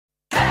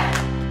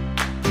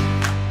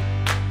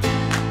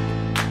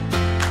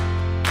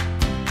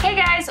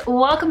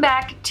welcome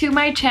back to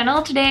my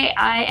channel. Today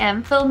I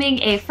am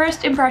filming a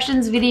first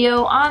impressions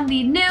video on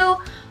the new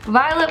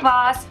Violet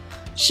VOSS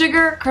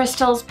Sugar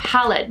Crystals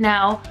palette.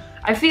 Now,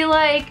 I feel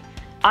like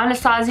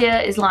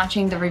Anastasia is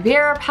launching the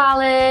Riviera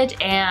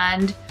palette,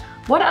 and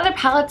what other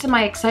palettes am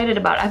I excited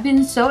about? I've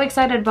been so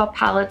excited about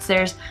palettes.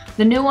 There's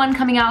the new one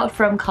coming out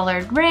from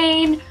Colored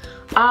Rain.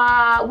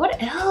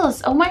 What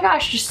else? Oh my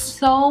gosh, there's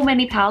so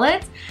many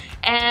palettes.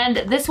 And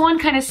this one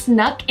kind of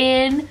snuck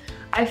in.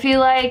 I feel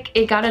like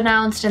it got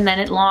announced and then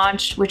it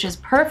launched, which is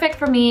perfect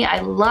for me. I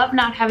love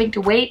not having to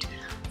wait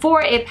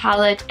for a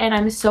palette, and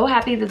I'm so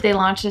happy that they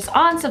launched this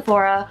on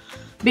Sephora,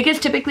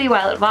 because typically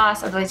Violet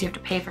VOSS, otherwise you have to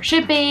pay for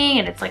shipping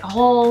and it's like a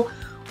whole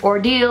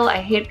ordeal. I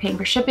hate paying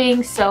for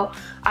shipping. So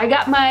I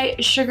got my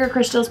Sugar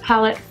Crystals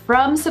palette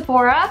from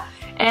Sephora,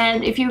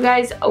 and if you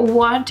guys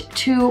want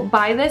to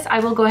buy this, I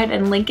will go ahead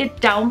and link it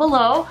down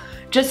below.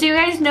 Just so you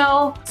guys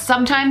know,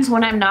 sometimes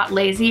when I'm not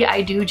lazy,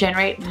 I do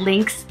generate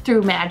links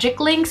through Magic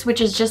Links,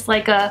 which is just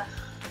like a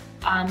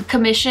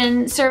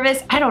commission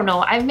service. I don't know,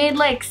 I've made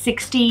like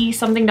 $60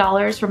 something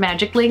for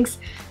Magic Links,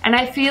 and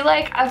I feel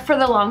like for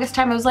the longest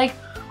time I was like,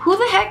 who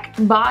the heck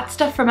bought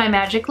stuff for my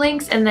Magic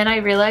Links? And then I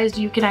realized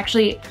you can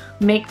actually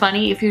make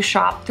money if you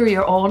shop through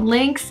your own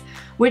links,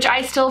 which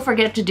I still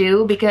forget to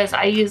do because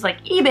I use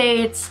like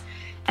Ebates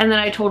and then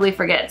I totally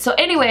forget. So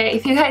anyway,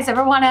 if you guys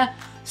ever wanna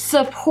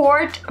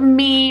support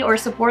me or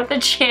support the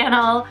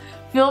channel,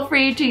 feel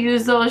free to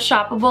use those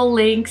shoppable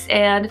links,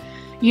 and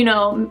you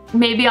know,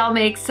 maybe I'll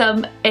make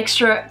some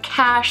extra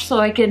cash so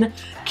I can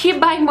keep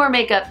buying more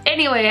makeup.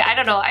 Anyway, I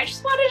don't know, I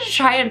just wanted to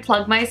try and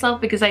plug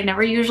myself because I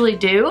never usually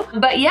do.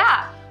 But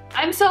yeah,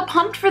 I'm so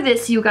pumped for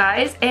this, you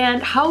guys.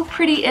 And how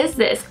pretty is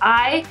this?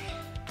 I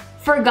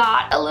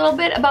forgot a little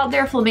bit about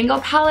their Flamingo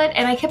palette,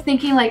 and I kept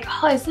thinking like,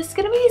 oh, is this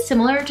gonna be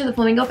similar to the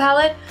Flamingo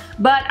palette?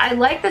 But I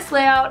like this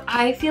layout.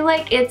 I feel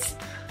like it's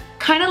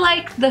kind of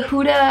like the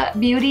Huda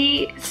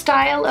Beauty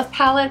style of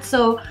palette.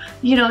 So,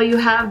 you know, you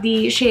have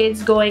the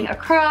shades going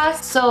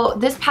across. So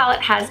this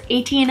palette has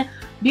 18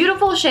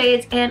 beautiful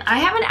shades, and I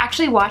haven't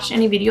actually watched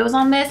any videos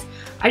on this.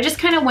 I just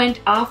kind of went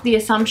off the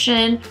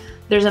assumption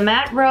there's a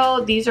matte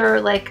row, these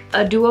are like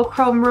a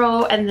duochrome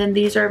row, and then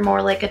these are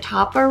more like a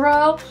topper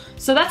row.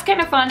 So that's kind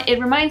of fun. It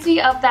reminds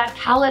me of that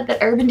palette that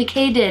Urban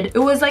Decay did. It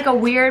was like a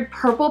weird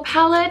purple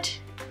palette,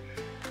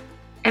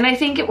 and I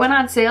think it went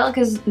on sale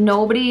because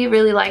nobody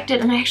really liked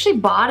it, and I actually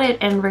bought it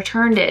and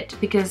returned it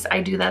because I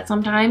do that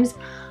sometimes.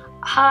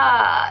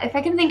 If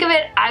I can think of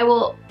it, I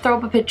will throw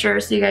up a picture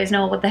so you guys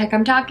know what the heck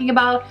I'm talking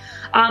about.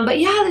 But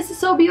yeah, this is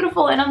so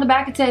beautiful, and on the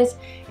back it says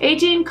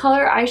 18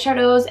 color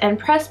eyeshadows and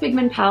pressed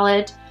pigment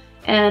palette,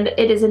 and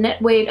it is a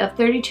net weight of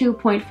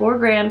 32.4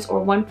 grams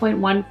or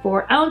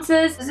 1.14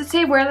 ounces. Does it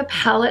say where the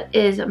palette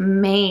is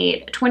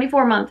made?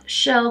 24-month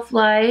shelf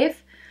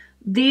life.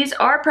 These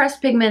are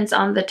pressed pigments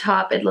on the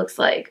top, it looks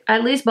like.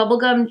 At least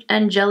Bubblegum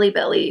and Jelly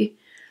Belly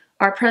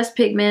are pressed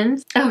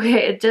pigments.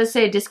 Okay, it does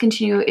say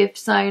discontinue if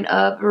sign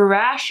of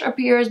rash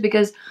appears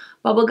because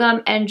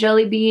Bubblegum and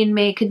Jelly Bean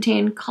may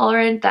contain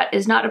colorant that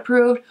is not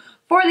approved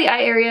for the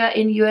eye area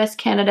in US,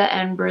 Canada,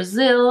 and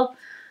Brazil.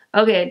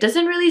 Okay, it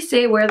doesn't really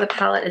say where the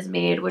palette is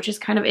made, which is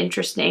kind of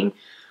interesting.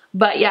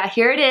 But yeah,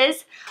 here it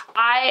is.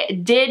 I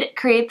did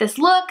create this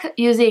look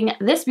using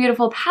this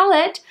beautiful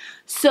palette.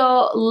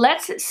 So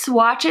let's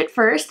swatch it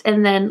first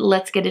and then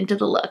let's get into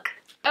the look.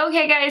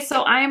 Okay guys,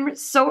 so I'm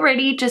so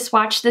ready to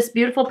swatch this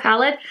beautiful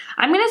palette.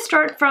 I'm gonna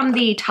start from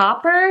the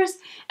toppers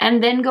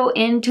and then go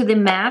into the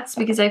mattes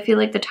because I feel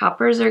like the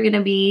toppers are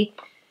gonna be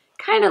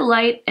kind of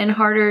light and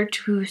harder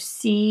to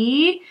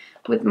see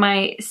with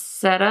my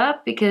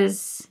setup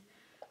because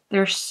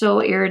they're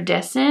so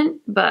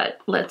iridescent, but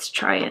let's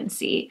try and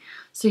see.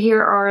 So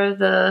here are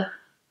the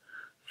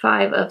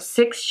 5 of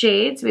 6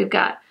 shades. We've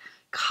got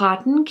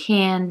Cotton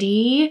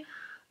Candy,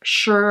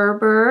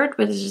 Sherbet,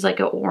 which is like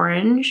an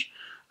orange,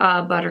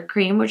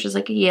 Buttercream, which is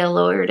like a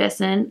yellow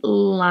iridescent,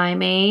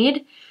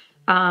 Limeade,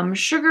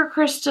 Sugar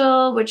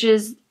Crystal, which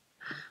is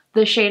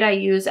the shade I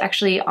use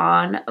actually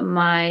on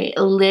my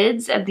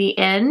lids at the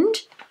end.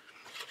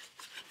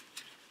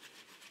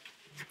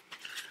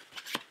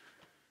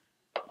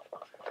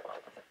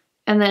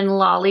 And then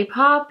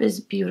Lollipop is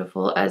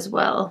beautiful as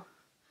well.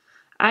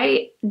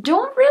 I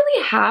don't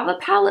really have a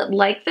palette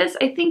like this.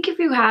 I think if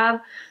you have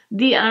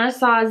the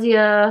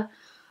Anastasia,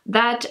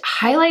 that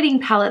highlighting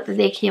palette that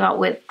they came out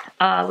with,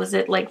 was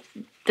it like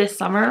this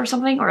summer or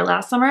something, or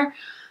last summer?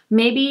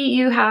 Maybe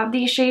you have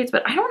these shades,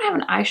 but I don't have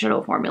an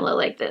eyeshadow formula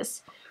like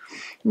this.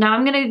 Now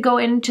I'm gonna go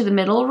into the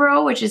middle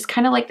row, which is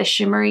kind of like the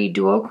shimmery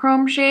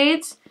duochrome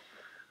shades.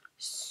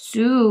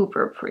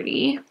 Super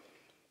pretty.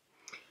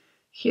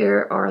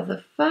 Here are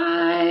the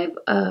 5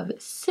 of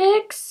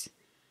 6.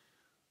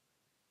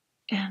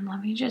 And let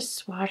me just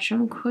swatch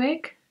them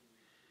quick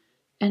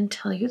and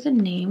tell you the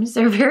names.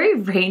 They're very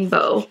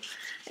rainbow.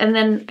 And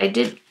then I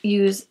did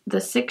use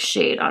the 6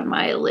 shade on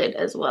my lid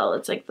as well.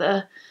 It's like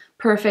the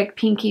perfect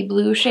pinky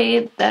blue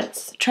shade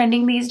that's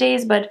trending these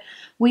days. But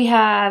we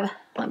have,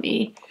 let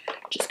me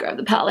just grab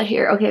the palette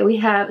here. Okay, we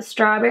have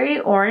Strawberry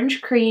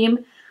Orange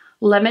Cream,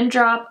 lemon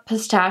drop,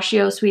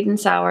 pistachio, sweet and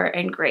sour,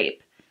 and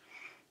grape.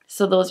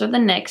 So those are the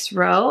next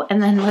row.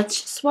 And then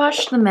let's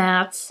swatch the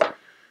mattes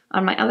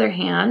on my other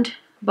hand.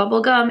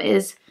 Bubblegum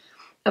is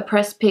a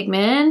pressed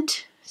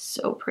pigment,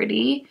 so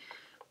pretty.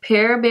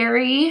 Pear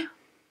berry,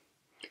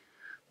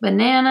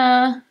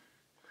 banana,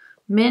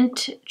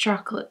 mint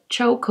chocolate,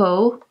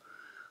 choco,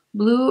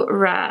 blue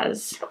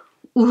raz.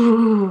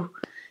 Ooh.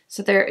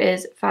 So there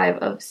is 5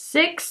 of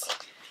 6.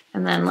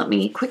 And then let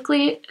me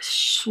quickly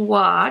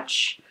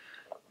swatch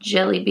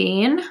Jelly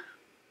Bean.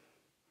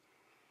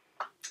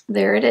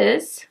 There it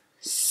is.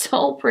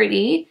 So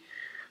pretty.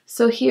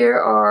 So here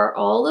are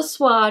all the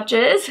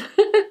swatches.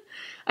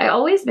 I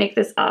always make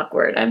this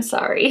awkward. I'm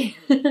sorry.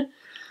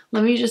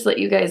 Let me just let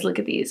you guys look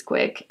at these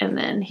quick. And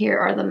then here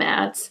are the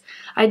mattes.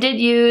 I did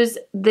use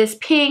this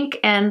pink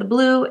and the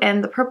blue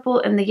and the purple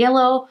and the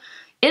yellow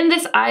in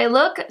this eye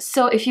look.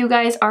 So if you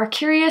guys are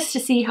curious to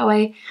see how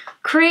I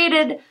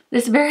created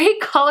this very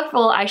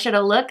colorful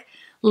eyeshadow look,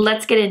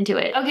 let's get into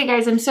it. Okay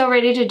guys, I'm so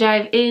ready to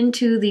dive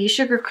into the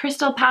Sugar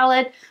Crystal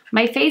palette.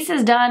 My face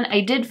is done.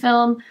 I did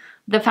film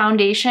the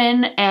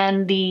foundation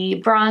and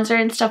the bronzer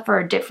and stuff for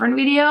a different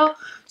video.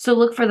 So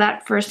look for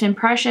that first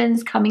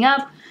impressions coming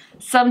up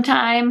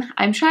sometime.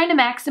 I'm trying to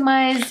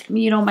maximize,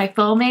 you know, my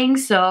filming.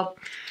 So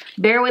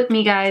bear with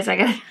me guys.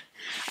 I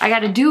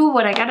gotta do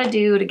what I gotta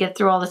do to get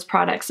through all this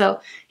product.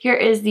 So here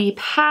is the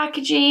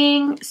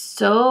packaging.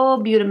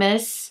 So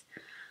beautimous.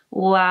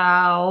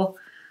 Wow.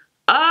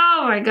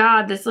 Oh my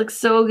god, this looks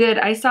so good.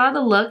 I saw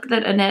the look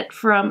that Annette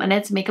from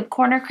Annette's Makeup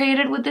Corner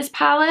created with this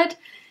palette,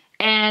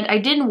 and I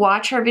didn't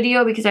watch her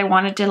video because I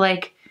wanted to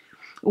like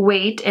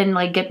wait and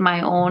like get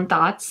my own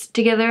thoughts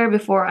together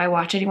before I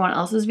watch anyone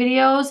else's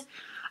videos.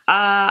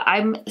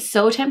 I'm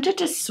so tempted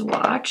to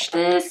swatch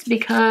this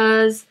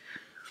because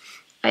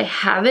I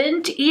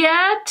haven't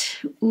yet.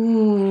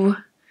 Ooh,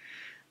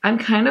 I'm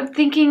kind of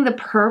thinking the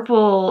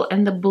purple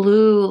and the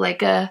blue,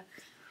 like a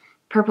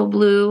purple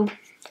blue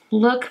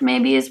look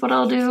maybe is what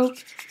I'll do.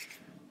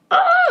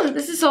 Oh,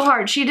 this is so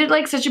hard. She did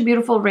like such a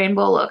beautiful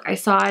rainbow look. I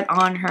saw it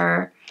on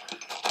her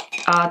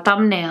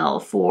thumbnail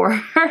for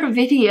her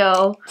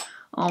video.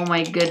 Oh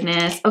my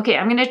goodness. Okay,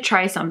 I'm gonna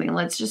try something.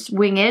 Let's just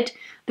wing it.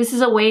 This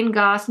is a Wayne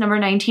Goss number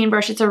 19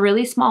 brush. It's a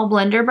really small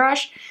blender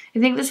brush. I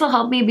think this will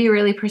help me be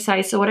really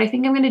precise. So what I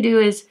think I'm gonna do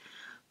is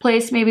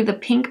place maybe the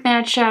pink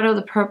matte shadow,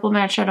 the purple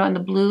matte shadow, and the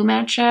blue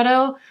matte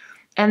shadow,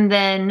 and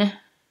then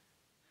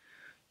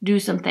do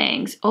some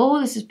things.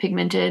 Oh, this is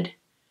pigmented.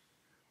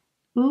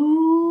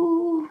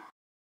 Ooh.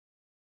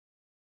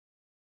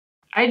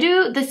 I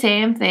do the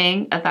same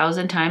thing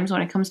 1,000 times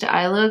when it comes to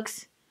eye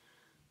looks.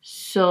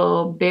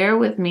 So bear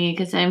with me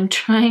because I'm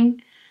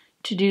trying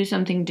to do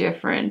something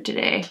different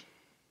today.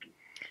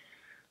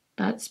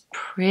 That's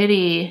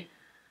pretty.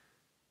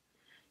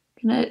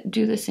 I'm gonna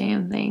do the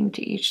same thing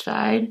to each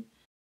side.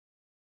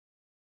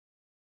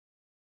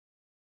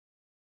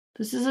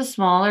 This is a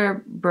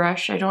smaller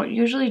brush. I don't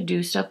usually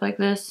do stuff like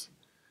this,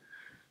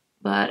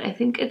 but I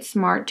think it's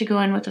smart to go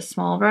in with a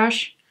small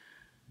brush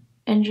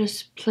and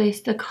just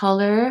place the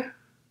color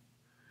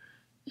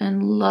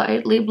and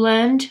lightly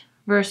blend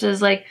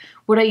versus like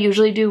what I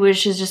usually do,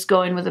 which is just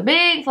go in with a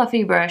big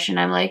fluffy brush and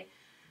I'm like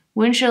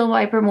windshield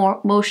wiper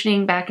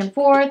motioning back and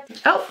forth.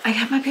 Oh, I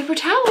got my paper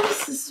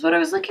towels. This is what I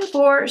was looking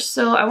for.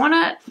 So I want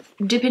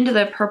to dip into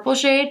the purple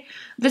shade.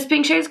 This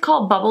pink shade is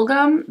called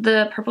Bubblegum.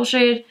 The purple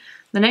shade,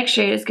 the next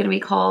shade is going to be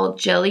called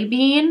Jelly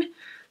Bean.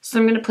 So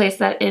I'm going to place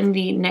that in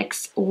the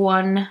next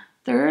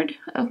 1/3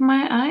 of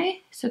my eye.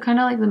 So kind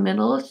of like the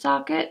middle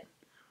socket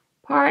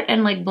part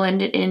and like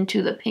blend it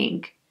into the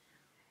pink.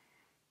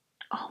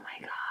 Oh my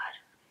god.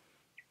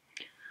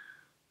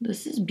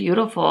 This is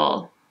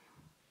beautiful.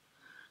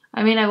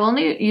 I mean, I've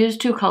only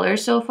used 2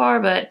 colors so far,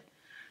 but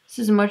this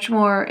is much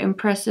more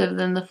impressive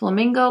than the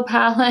Flamingo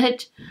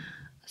palette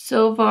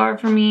so far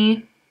for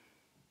me.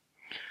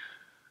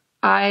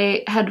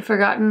 I had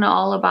forgotten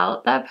all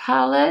about that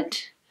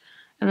palette,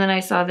 and then I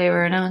saw they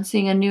were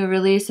announcing a new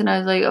release, and I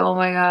was like, oh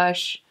my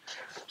gosh,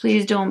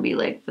 please don't be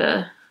like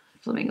the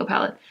Flamingo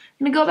palette.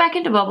 I'm gonna go back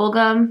into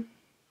Bubblegum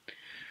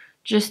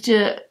just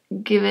to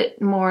give it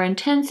more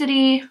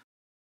intensity.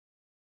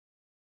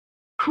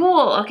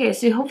 Cool. Okay,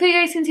 so hopefully you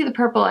guys can see the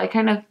purple. I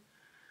kind of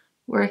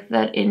worked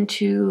that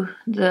into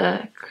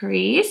the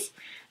crease.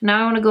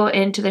 Now I want to go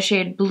into the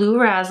shade Blue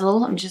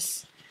Razzle. I'm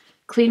just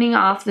cleaning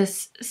off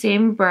this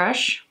same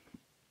brush,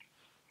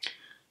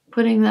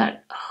 putting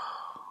that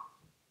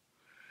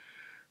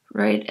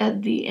right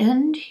at the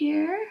end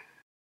here.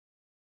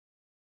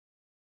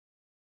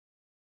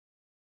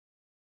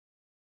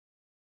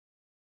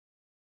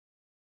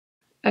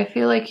 I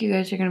feel like you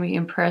guys are going to be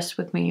impressed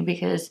with me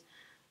because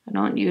I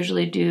don't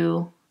usually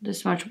do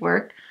this much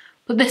work,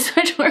 put this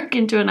much work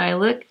into an eye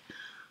look.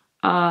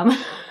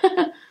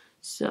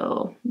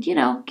 So, you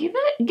know, give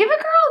a girl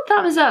a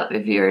thumbs up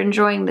if you're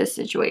enjoying this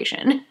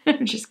situation.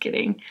 I'm just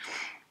kidding.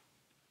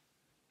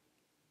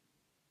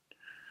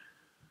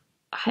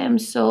 I am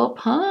so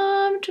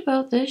pumped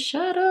about this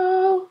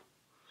shadow.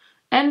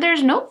 And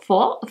there's no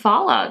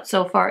fallout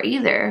so far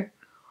either.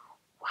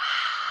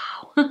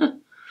 Wow.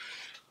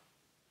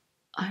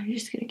 I'm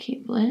just gonna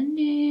keep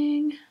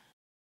blending.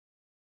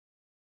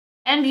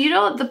 And you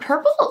know, the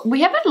purple,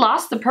 we haven't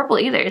lost the purple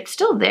either. It's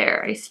still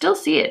there. I still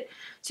see it.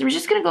 So I'm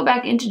just gonna go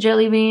back into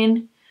Jelly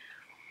Bean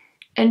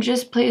and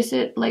just place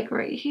it like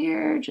right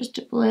here, just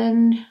to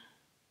blend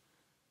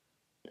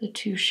the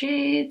two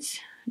shades.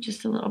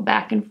 Just a little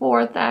back and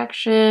forth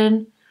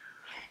action.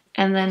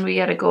 And then we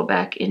gotta go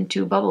back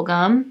into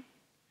Bubblegum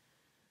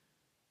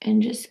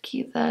and just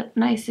keep that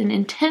nice and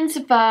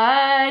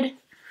intensified.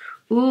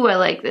 Ooh, I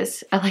like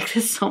this. I like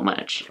this so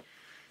much.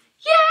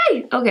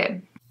 Yay!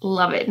 Okay,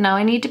 love it. Now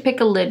I need to pick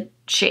a lid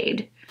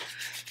shade.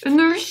 And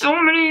there's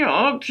so many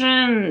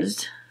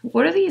options.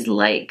 What are these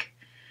like?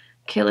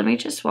 Okay, let me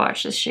just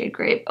swatch this shade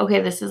Grape.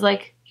 Okay, this is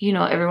like, you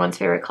know, everyone's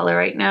favorite color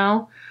right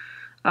now.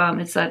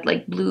 It's that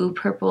like blue,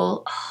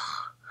 purple.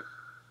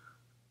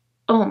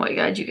 Oh my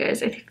God, you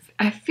guys.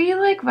 I feel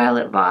like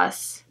Violet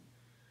Voss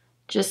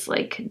just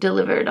like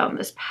delivered on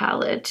this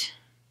palette.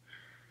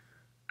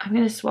 I'm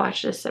gonna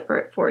swatch this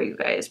separate for you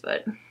guys,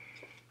 but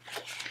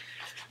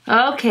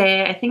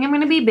okay, I think I'm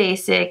gonna be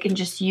basic and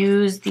just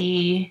use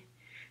the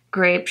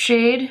Grape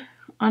shade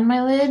on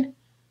my lid.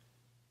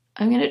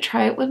 I'm gonna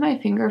try it with my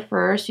finger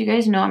first. You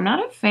guys know I'm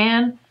not a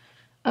fan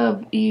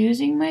of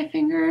using my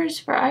fingers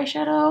for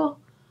eyeshadow,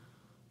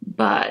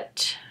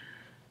 but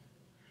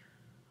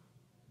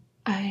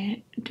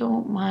I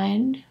don't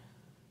mind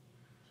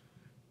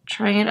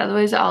trying it.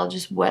 Otherwise, I'll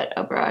just wet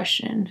a brush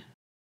and...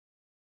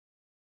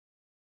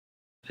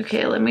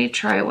 Okay, let me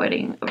try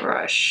wetting a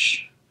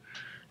brush.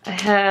 I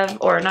have,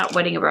 or not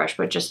wetting a brush,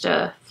 but just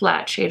a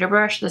flat shader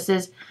brush. This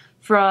is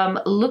from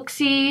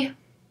Luxie.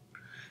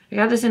 I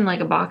got this in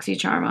like a boxy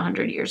charm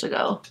 100 years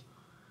ago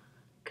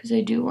because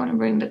I do want to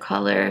bring the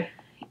color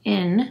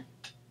in.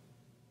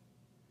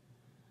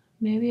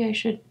 Maybe I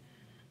should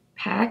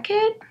pack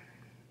it.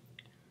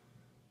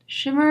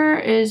 Shimmer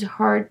is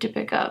hard to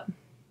pick up,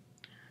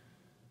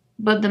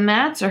 but the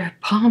mattes are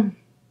bomb.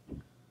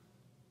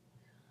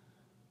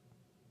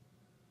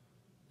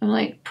 I'm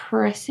like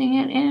pressing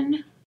it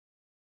in.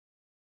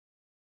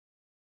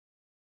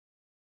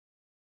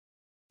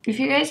 If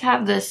you guys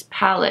have this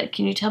palette,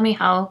 can you tell me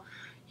how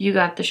you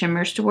got the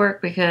shimmers to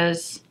work?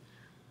 Because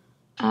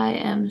I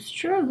am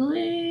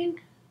struggling.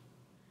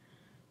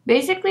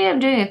 Basically, I'm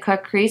doing a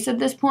cut crease at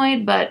this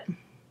point, but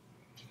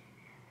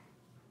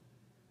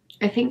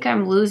I think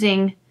I'm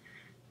losing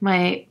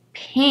my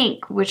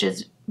pink, which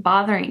is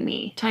bothering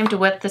me. Time to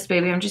wet this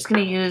baby. I'm just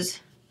gonna use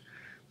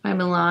my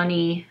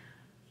Milani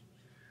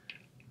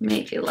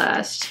Make It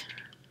Last.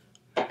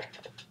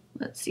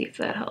 Let's see if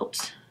that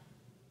helps.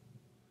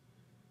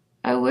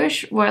 I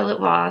wish Violet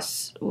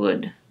Voss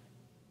would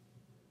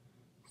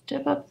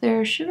step up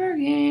their shimmer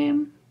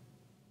game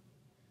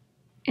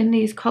in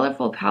these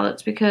colorful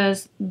palettes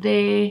because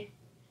they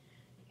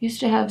used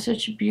to have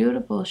such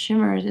beautiful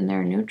shimmers in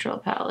their neutral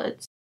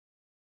palettes.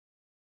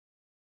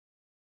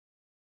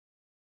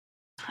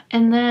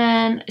 And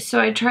then, so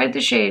I tried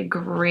the shade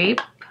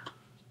Grape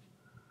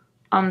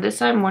on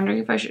this eye. I'm wondering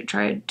if I should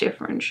try a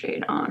different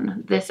shade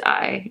on this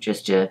eye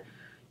just to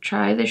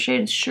try the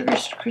shade Sugar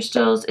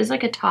Crystals. It's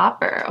like a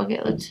topper.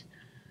 Okay, let's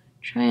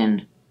try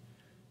and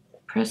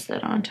press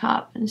that on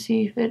top and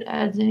see if it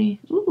adds any.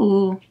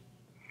 Ooh,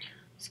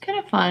 it's kind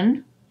of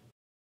fun.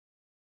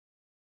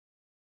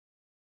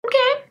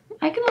 Okay,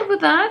 I can live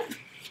with that.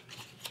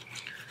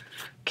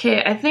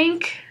 Okay, I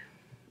think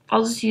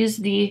I'll just use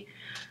the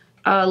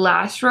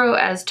last row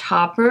as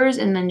toppers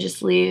and then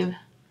just leave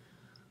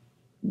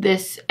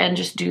this and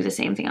just do the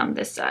same thing on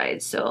this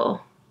side.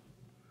 So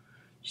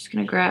just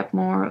gonna grab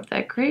more of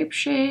that Grape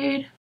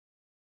shade.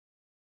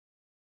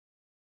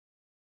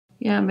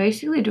 Yeah, I'm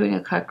basically doing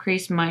a cut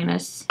crease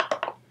minus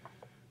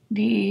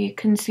the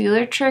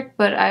concealer trick,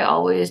 but I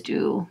always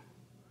do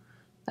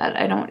that.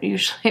 I don't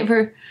usually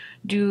ever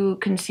do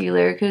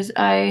concealer because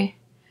I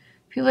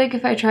feel like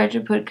if I try to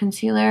put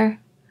concealer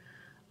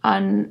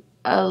on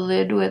a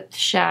lid with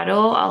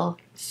shadow, I'll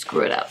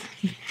screw it up.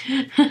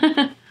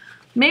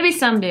 Maybe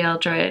someday I'll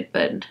try it,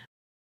 but...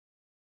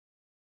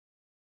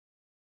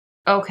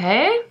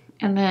 Okay,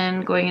 and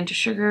then going into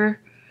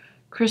Sugar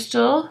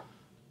Crystal.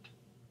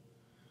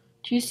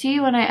 Do you see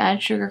when I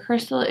add Sugar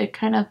Crystal, it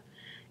kind of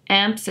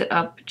amps it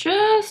up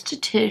just a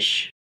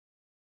tish.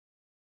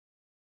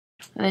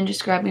 And then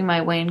just grabbing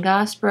my Wayne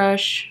Goss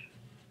brush.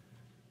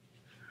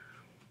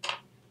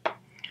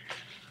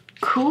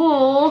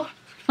 Cool.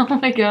 Oh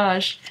my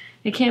gosh,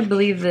 I can't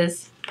believe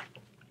this.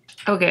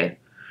 Okay,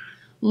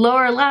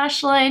 lower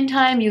lash line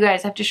time. You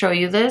guys, have to show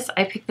you this.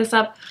 I picked this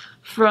up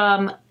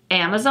from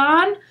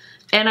Amazon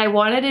and I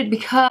wanted it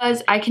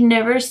because I can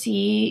never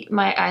see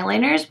my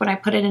eyeliners when I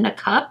put it in a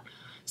cup.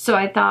 So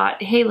I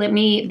thought, hey, let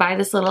me buy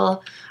this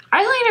little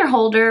eyeliner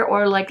holder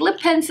or like lip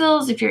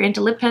pencils if you're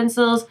into lip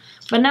pencils.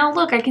 But now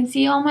look, I can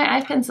see all my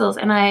eye pencils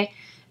and I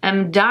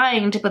am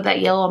dying to put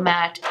that yellow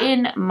matte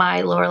in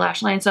my lower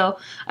lash line. So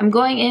I'm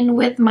going in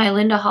with my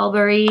Linda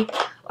Hallberry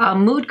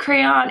Mood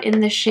Crayon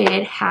in the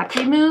shade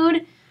Happy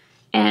Mood.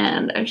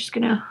 And I'm just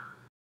gonna...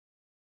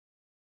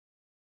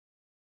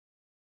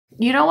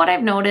 You know what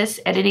I've noticed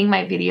editing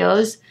my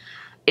videos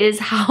is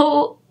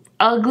how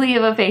ugly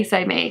of a face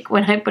I make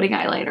when I'm putting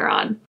eyeliner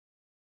on.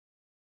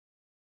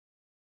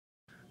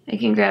 I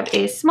can grab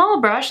a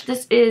small brush.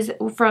 This is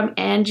from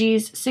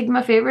Angie's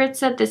Sigma Favorite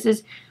set. This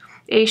is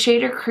a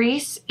shader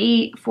crease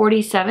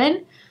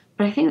E47,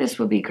 but I think this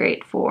would be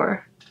great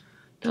for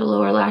the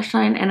lower lash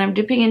line, and I'm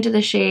dipping into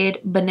the shade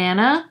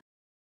Banana.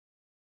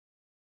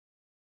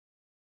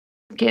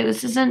 Okay,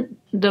 this isn't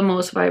the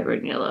most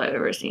vibrant yellow I've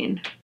ever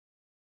seen.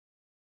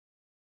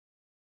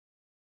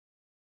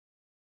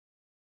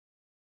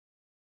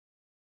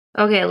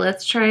 Okay,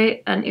 let's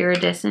try an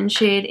iridescent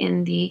shade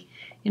in the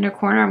inner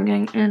corner. I'm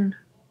going in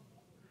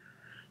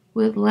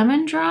with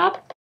Lemon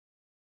Drop.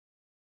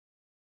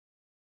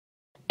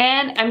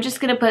 And I'm just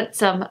gonna put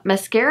some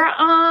mascara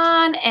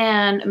on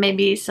and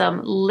maybe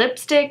some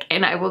lipstick,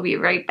 and I will be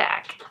right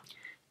back.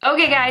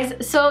 Okay guys,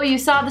 so you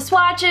saw the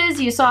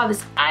swatches, you saw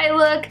this eye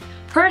look.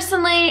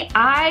 Personally,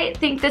 I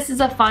think this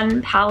is a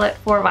fun palette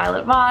for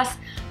Violet Voss.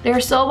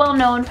 They're so well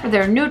known for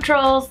their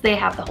neutrals. They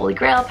have the Holy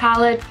Grail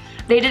palette.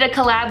 They did a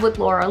collab with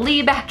Laura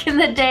Lee back in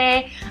the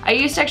day. I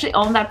used to actually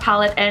own that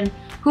palette, and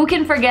who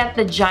can forget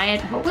the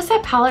giant, what was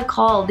that palette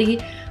called? The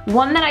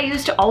one that I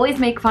used to always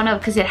make fun of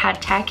because it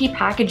had tacky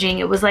packaging.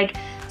 It was like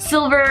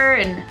silver,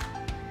 and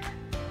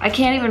I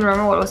can't even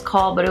remember what it was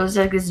called, but it was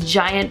like this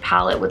giant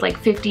palette with like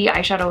 50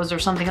 eyeshadows or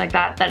something like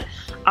that that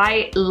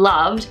I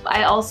loved.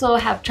 I also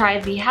have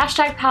tried the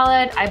hashtag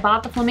palette. I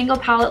bought the Flamingo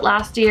palette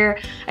last year.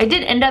 I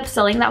did end up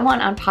selling that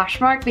one on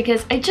Poshmark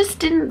because I just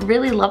didn't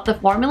really love the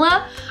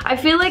formula. I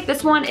feel like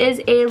this one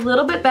is a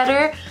little bit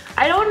better.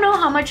 I don't know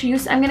how much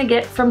use I'm gonna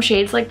get from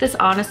shades like this,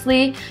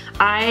 honestly.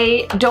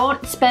 I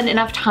don't spend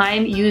enough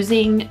time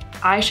using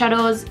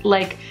eyeshadows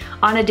like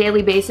on a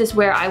daily basis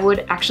where I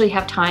would actually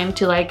have time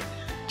to like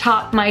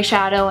top my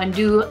shadow and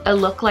do a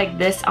look like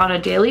this on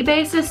a daily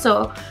basis,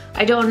 so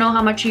I don't know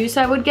how much use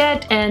I would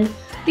get. And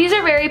these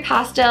are very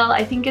pastel.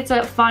 I think it's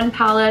a fun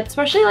palette,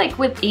 especially like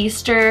with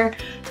Easter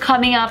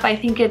coming up. I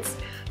think it's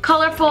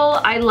colorful.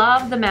 I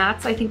love the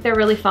mattes. I think they're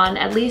really fun,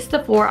 at least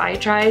the 4 I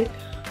tried.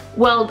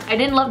 Well, I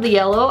didn't love the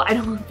yellow. I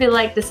don't feel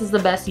like this is the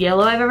best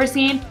yellow I've ever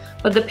seen,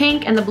 but the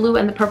pink and the blue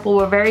and the purple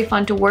were very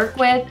fun to work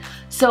with,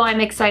 so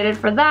I'm excited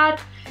for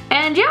that.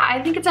 And yeah, I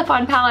think it's a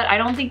fun palette. I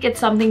don't think it's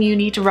something you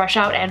need to rush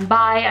out and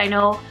buy. I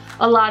know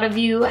a lot of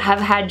you have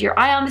had your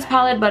eye on this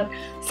palette, but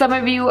some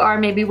of you are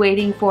maybe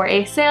waiting for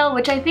a sale,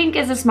 which I think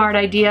is a smart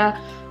idea.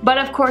 But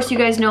of course, you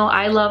guys know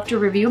I love to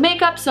review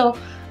makeup, so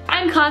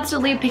I'm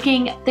constantly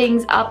picking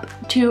things up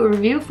to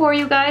review for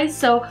you guys.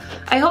 So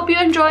I hope you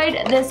enjoyed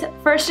this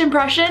first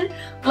impression.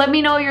 Let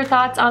me know your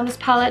thoughts on this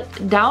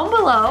palette down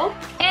below.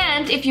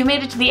 And if you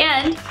made it to the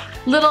end,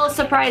 little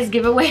surprise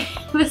giveaway.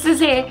 This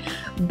is a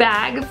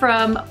bag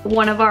from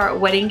one of our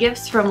wedding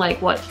gifts from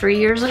like, what, 3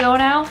 years ago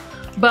now?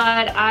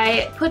 But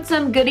I put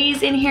some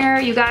goodies in here,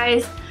 you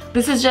guys.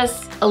 This is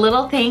just a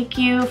little thank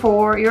you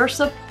for your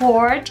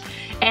support,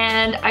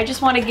 and I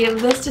just want to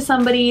give this to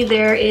somebody.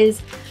 There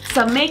is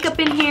some makeup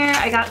in here.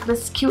 I got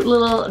this cute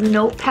little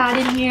notepad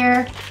in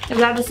here. I've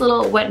got this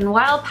little Wet n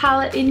Wild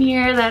palette in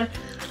here that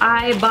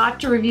I bought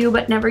to review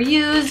but never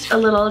used. A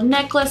little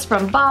necklace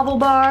from Bobble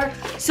Bar.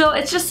 So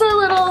it's just a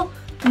little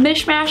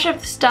mishmash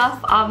of stuff.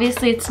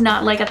 Obviously it's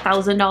not like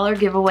 $1,000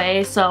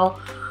 giveaway, so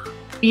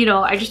you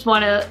know, I just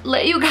want to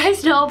let you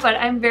guys know, but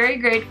I'm very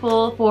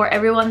grateful for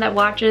everyone that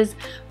watches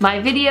my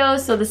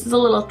videos. So this is a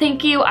little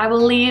thank you. I will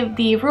leave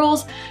the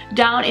rules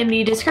down in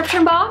the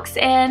description box,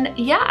 and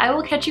yeah, I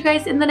will catch you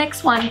guys in the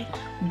next one.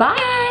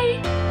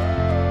 Bye!